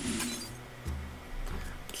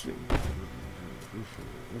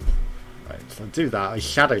 Right, so I'll do that. I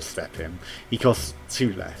shadow step him. He costs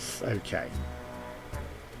 2 less. Okay.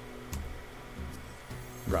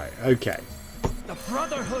 Right, okay. The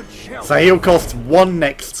Brotherhood shall... So he'll cost 1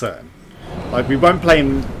 next turn. Like, we won't play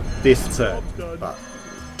him this turn, but...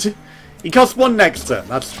 he costs 1 next turn,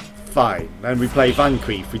 that's fine. Then we play Van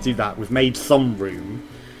Queef, we do that. We've made some room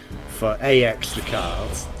for a extra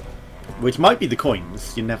card, which might be the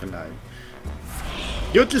coins, you never know.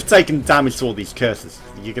 You're just taking damage to all these curses.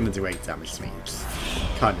 You're going to do 8 damage to me, it's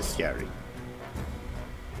kind of scary.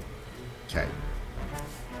 Okay.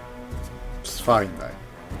 It's fine though.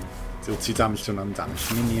 Deal 2 damage to an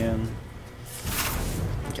undamaged minion.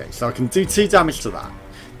 Okay, so I can do 2 damage to that.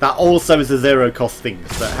 That also is a 0 cost thing,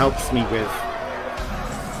 so it helps me with...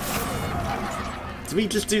 do we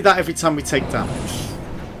just do that every time we take damage?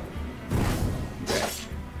 Yeah,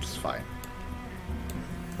 it's fine.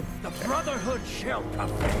 The Brotherhood shall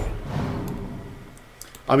prevail.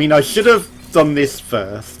 I mean, I should have done this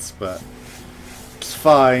first, but it's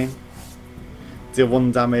fine. Deal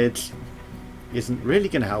 1 damage. Isn't really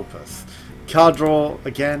going to help us. Card draw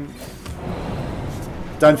again.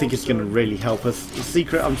 Don't think it's going to really help us. The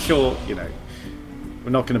secret, I'm sure, you know,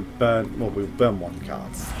 we're not going to burn. Well, we'll burn 1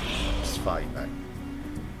 card. It's fine though.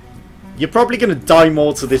 You're probably going to die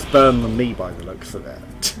more to this burn than me by the looks of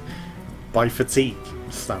it. By fatigue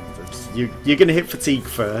standards. You're going to hit fatigue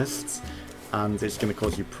first, and it's going to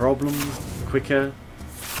cause you problems quicker.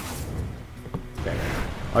 Okay.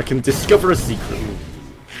 I can discover a secret.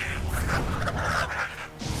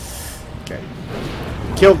 Okay.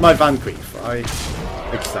 Killed my Vanqueef. I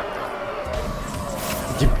accept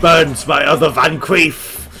it. You burned my other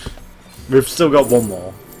Vanqueef! We've still got 1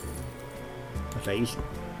 more. Evasion.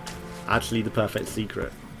 Actually the perfect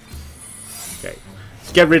secret. Okay.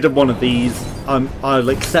 Let's get rid of 1 of these. I'll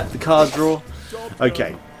accept the card draw.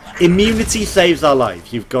 Okay. Immunity saves our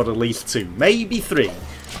life. You've got at least 2. Maybe 3.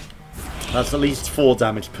 That's at least 4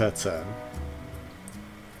 damage per turn.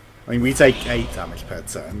 I mean, we take 8 damage per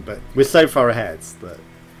turn, but we're so far ahead that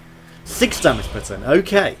 6 damage per turn.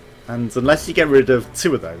 Okay, and unless you get rid of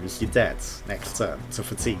 2 of those, you're dead next turn to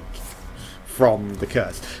fatigue from the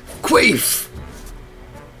curse. Queef!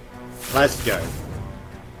 Let's go.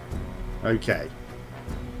 Okay.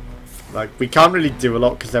 Like, we can't really do a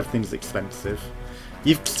lot because everything's expensive.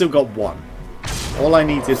 You've still got 1. All I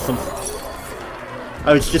need is some...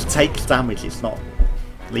 Oh, it just takes damage. It's not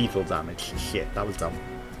lethal damage. Shit, that was dumb.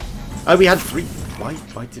 Oh, we had 3. Why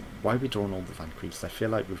are we drawing all the Vanqueefs? I feel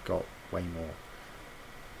like we've got way more.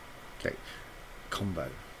 Okay, combo.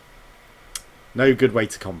 No good way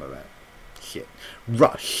to combo it. Shit.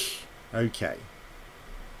 Rush. Okay.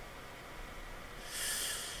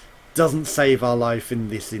 Doesn't save our life in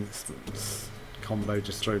this instance. Combo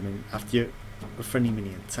destroy minion after you a friendly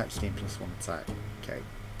minion attacks game +1 attack. Okay.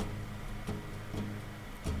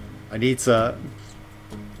 I need to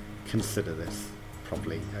consider this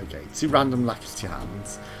properly. Okay, 2 random lacquers to your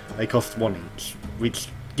hands. They cost 1 each, which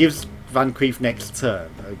gives Vanqueef next turn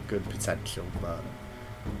a good potential, but...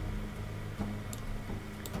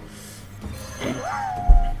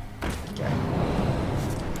 Okay.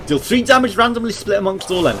 Deal 3 damage randomly split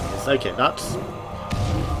amongst all enemies. Okay, that's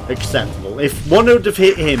acceptable. If 1 would have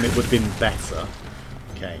hit him, it would have been better.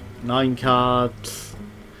 Okay, 9 cards.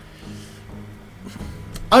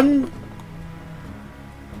 I mean,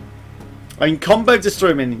 combo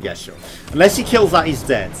destroy minion, yeah, sure. Unless he kills that, he's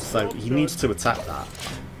dead, so he needs to attack that.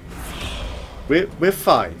 We're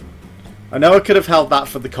fine. I know I could have held that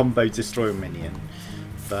for the combo destroy minion,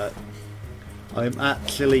 but I'm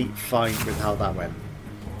actually fine with how that went.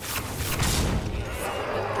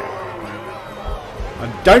 I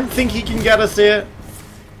don't think he can get us here.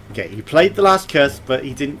 Okay, he played the last curse, but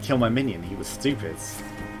he didn't kill my minion. He was stupid.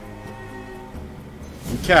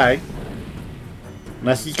 Okay.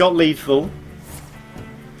 Unless he's got lethal.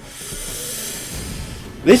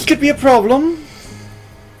 This could be a problem.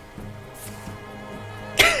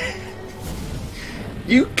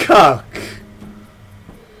 You cuck.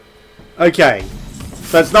 Okay.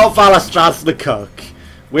 So it's not Valastras the cuck.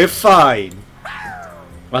 We're fine.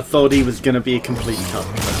 I thought he was going to be a complete cuck.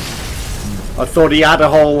 I thought he had a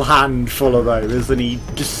whole hand full of those and he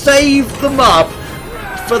just saved them up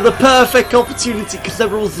for the perfect opportunity because they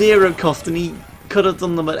were all 0 cost and he could have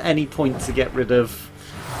done them at any point to get rid of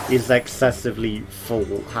his excessively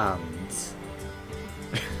full hands.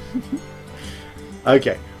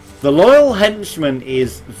 Okay, the Loyal Henchman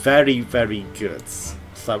is very, very good,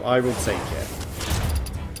 so I will take it.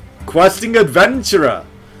 Questing Adventurer!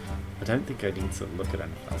 I don't think I need to look at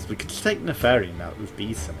anything else. We could just take Nefarian now, we've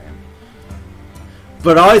beaten him.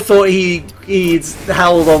 But I thought he'd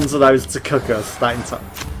held on to those to cook us that entire...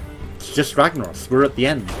 It's just Ragnaros. We're at the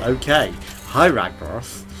end. Okay. Hi,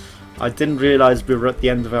 Ragnaros. I didn't realise we were at the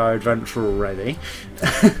end of our adventure already.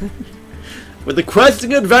 With the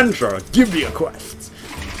questing adventurer, give me a quest.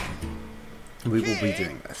 We will be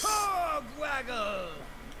doing this.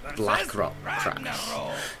 Blackrock crash.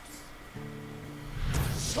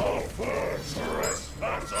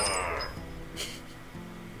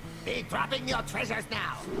 Be dropping your treasures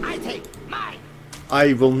now. I take mine.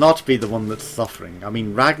 I will not be the one that's suffering. I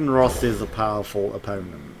mean, Ragnaros is a powerful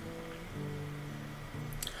opponent.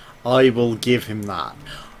 I will give him that.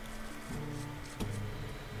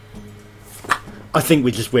 I think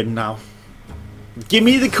we just win now. Give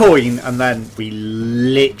me the coin and then we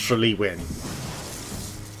literally win.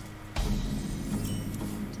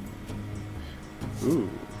 Ooh.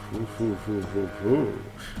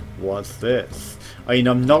 What's this? I mean,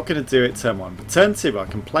 I'm not going to do it turn 1, but turn 2 I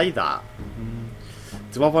can play that.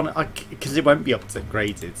 Do I want to? Because it won't be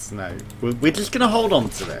upgraded, no. We're just going to hold on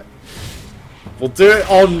to it. We'll do it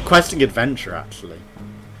on Questing Adventure, actually.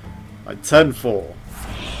 Like, turn 4.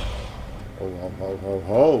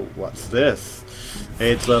 Oh, what's this?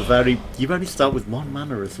 It's a very... You only start with 1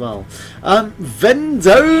 mana as well.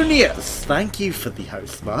 Vendonius! Thank you for the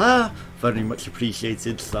host, sir. Very much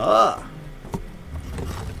appreciated, sir.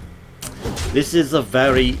 This is a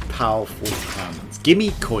very powerful hand. Gimme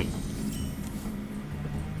coin.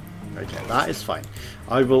 Okay, that is fine.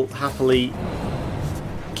 I will happily...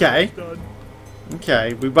 Okay.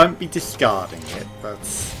 Okay, we won't be discarding it.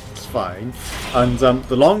 That's fine. And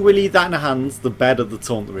the longer we leave that in our hands, the better the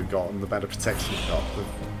taunt that we've got and the better protection we've got. The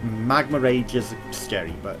Magma Rages are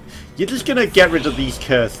scary, but you're just going to get rid of these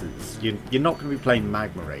curses. You're not going to be playing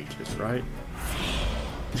Magma Rages, right?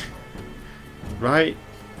 Right?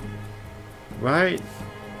 Right?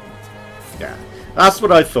 Yeah. That's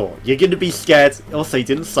what I thought. You're going to be scared. Also, he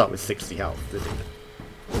didn't start with 60 health, did he?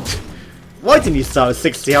 Why didn't you start with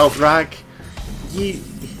 60 health, Rag?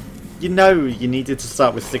 You know you needed to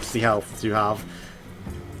start with 60 health to have...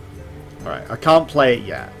 Alright, I can't play it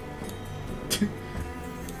yet.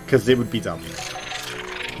 Because it would be dumb.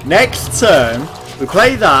 Next turn, we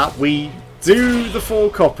play that, we do the 4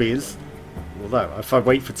 copies. Although, if I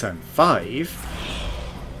wait for turn 5...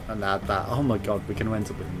 and add that, oh my god, we're going to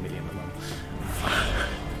end up with 1 million of them.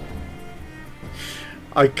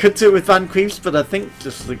 I could do it with Van Queefs, but I think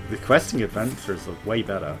just the questing adventures are way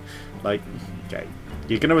better. Like, okay,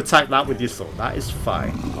 you're going to attack that with your sword. That is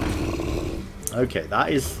fine. Okay,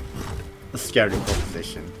 that is a scary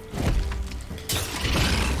proposition.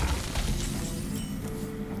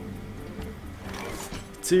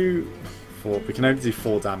 2, 4. We can only do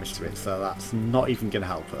 4 damage to it, so that's not even going to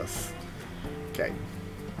help us. Okay.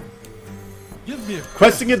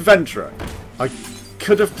 Questing Adventurer. I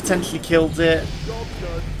could have potentially killed it,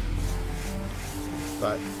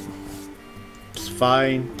 but it's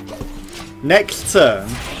fine. Next turn,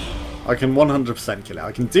 I can 100% kill it.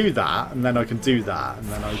 I can do that, and then I can do that, and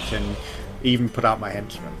then I can even put out my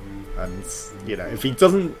henchman. And, you know, if he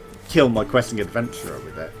doesn't kill my Questing Adventurer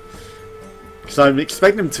with it, because I'm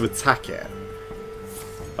expecting him to attack it,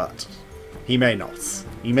 but he may not.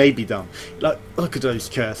 He may be done. Look at those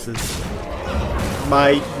curses.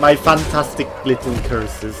 My fantastic little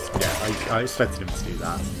curses. Yeah, I expected him to do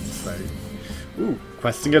that. So, ooh,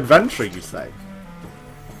 Questing Adventure, you say?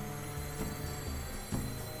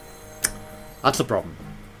 That's a problem.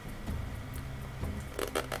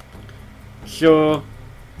 Sure,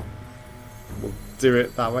 we'll do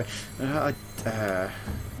it that way. Right.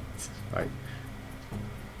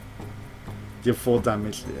 Deal 4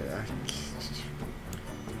 damage.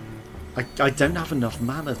 I don't have enough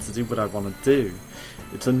mana to do what I want to do.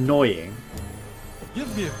 It's annoying.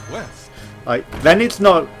 Give me a quest. Like, then it's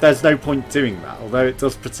not... There's no point doing that, although it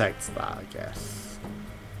does protect that, I guess.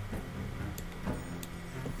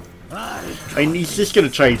 I mean, he's just going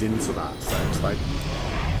to trade into that, so it's like...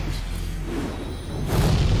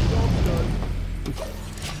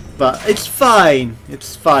 But it's fine.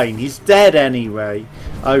 It's fine. He's dead anyway.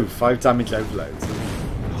 Oh, 5 damage overload.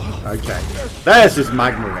 Okay. There's his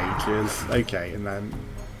Magma Rages. Okay, and then...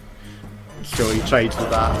 Sure, he trades with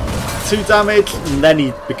that. 2 damage, and then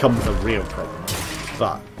he becomes a real problem.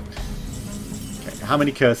 But... Okay, how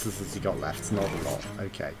many curses has he got left? Not a lot.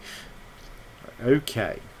 Okay.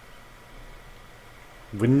 Okay.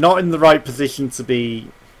 We're not in the right position to be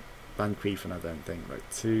Van Queefen, I don't think. Right,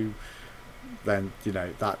 2... Then, you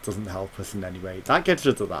know, that doesn't help us in any way. That gets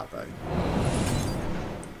rid of that, though.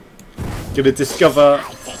 Gonna discover...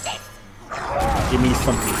 Give me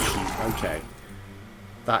something to shoot. Okay.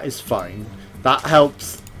 That is fine. That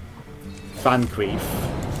helps Van Queef,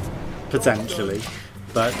 potentially.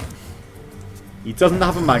 But he doesn't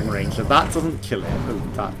have a Magma Ranger. That doesn't kill him. Oh,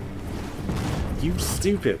 that... You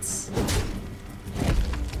stupids.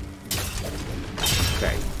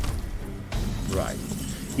 Okay. Right.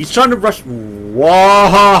 He's trying to rush... Whoa!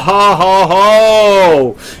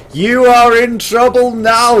 You are in trouble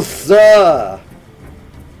now, sir!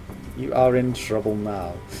 You are in trouble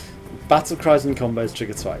now. Battle cries and combos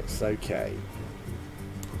trigger twice. Okay.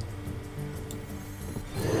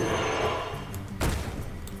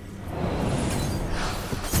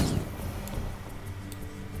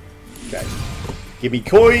 Okay. Give me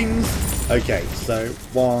coins! Okay, so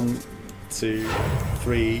 1, 2,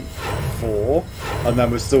 3, 4, and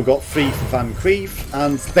then we've still got 3 for Van Queef,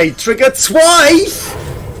 and they trigger twice!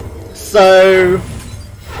 So,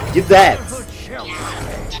 you're dead.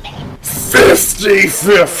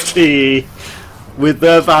 50-50 with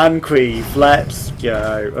the Van Queef. Let's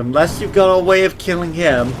go. Unless you've got a way of killing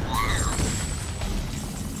him.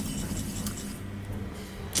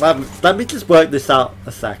 Let me just work this out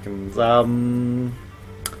a second.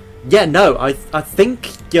 Yeah, no, I think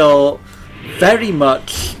you're very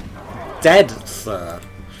much dead, sir.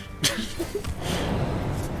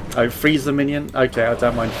 Oh, freeze the minion? Okay, I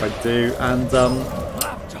don't mind if I do. And,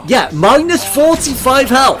 yeah, minus 45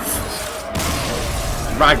 health!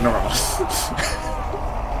 Ragnaros.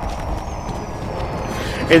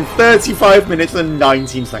 In 35 minutes and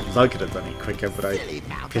 19 seconds. I could have done it quicker, but I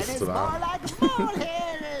pissed it out.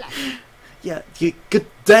 Yeah, good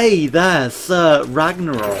day there, Sir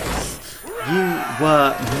Ragnaros. You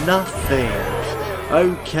were nothing.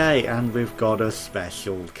 Okay, and we've got a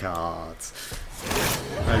special card.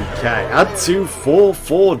 Okay, add 2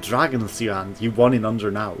 4 dragons to your hand. You won in under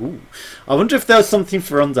an hour. Ooh. I wonder if there's something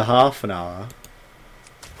for under half an hour.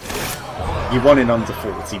 You won in under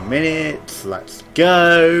 40 minutes. Let's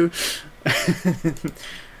go.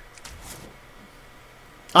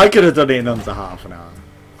 I could have done it in under half an hour.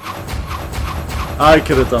 I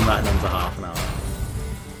could have done that in under half an hour.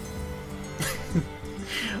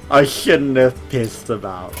 I shouldn't have pissed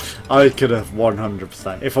about. I could have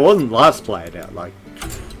 100%. If I wasn't last playing it, like,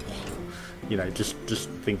 you know, just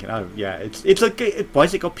thinking, oh yeah, it's okay. Why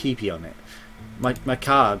has it got PP on it? My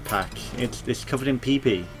card pack, it's covered in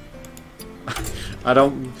PP.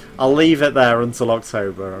 I'll leave it there until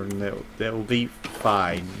October, and it'll be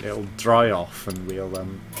fine. It'll dry off, and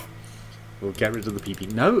we'll get rid of the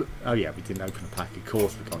PP. No, oh yeah, we didn't open a pack. Of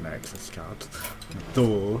course, we got no access cards.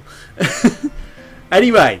 Duh.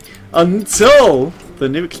 Anyway, until the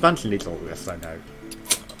new expansion is all this, I know.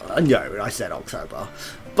 No, I said October.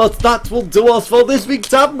 But that will do us for this week's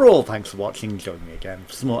Tavern Brawl. Thanks for watching. Join me again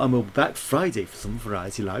for some more, and we'll be back Friday for some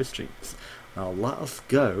variety live streams. Now let us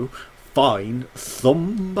go find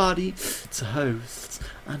somebody to host.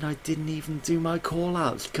 And I didn't even do my call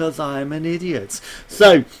outs because I'm an idiot.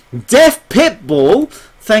 So, Deaf Pitbull,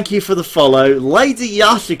 thank you for the follow. Lady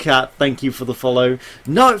Yashacat, thank you for the follow.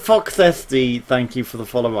 Night Fox SD, thank you for the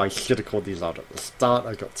follow. I should have called these out at the start.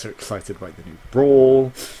 I got too excited about the new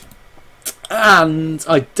Brawl. And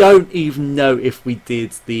I don't even know if we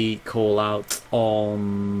did the call out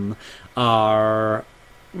on our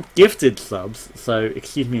gifted subs. So,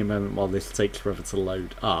 excuse me a moment while this takes forever to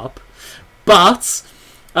load up. But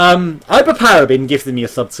Hyperparabin gifted me a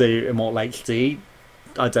sub to Immortal HD.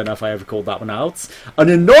 I don't know if I ever called that one out. An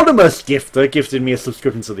anonymous gifter gifted me a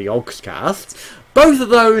subscription to the Ogscast. Both of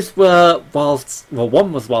those were whilst, well,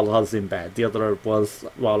 one was while I was in bed, the other was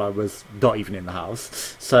while I was not even in the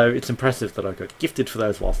house. So it's impressive that I got gifted for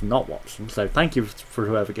those whilst not watching. So thank you for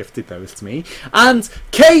whoever gifted those to me. And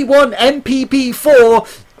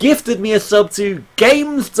K1MPP4 gifted me a sub to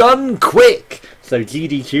Games Done Quick. So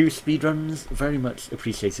GDQ speedruns, very much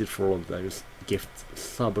appreciated for all of those gift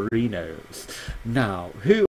subarinos. Now, who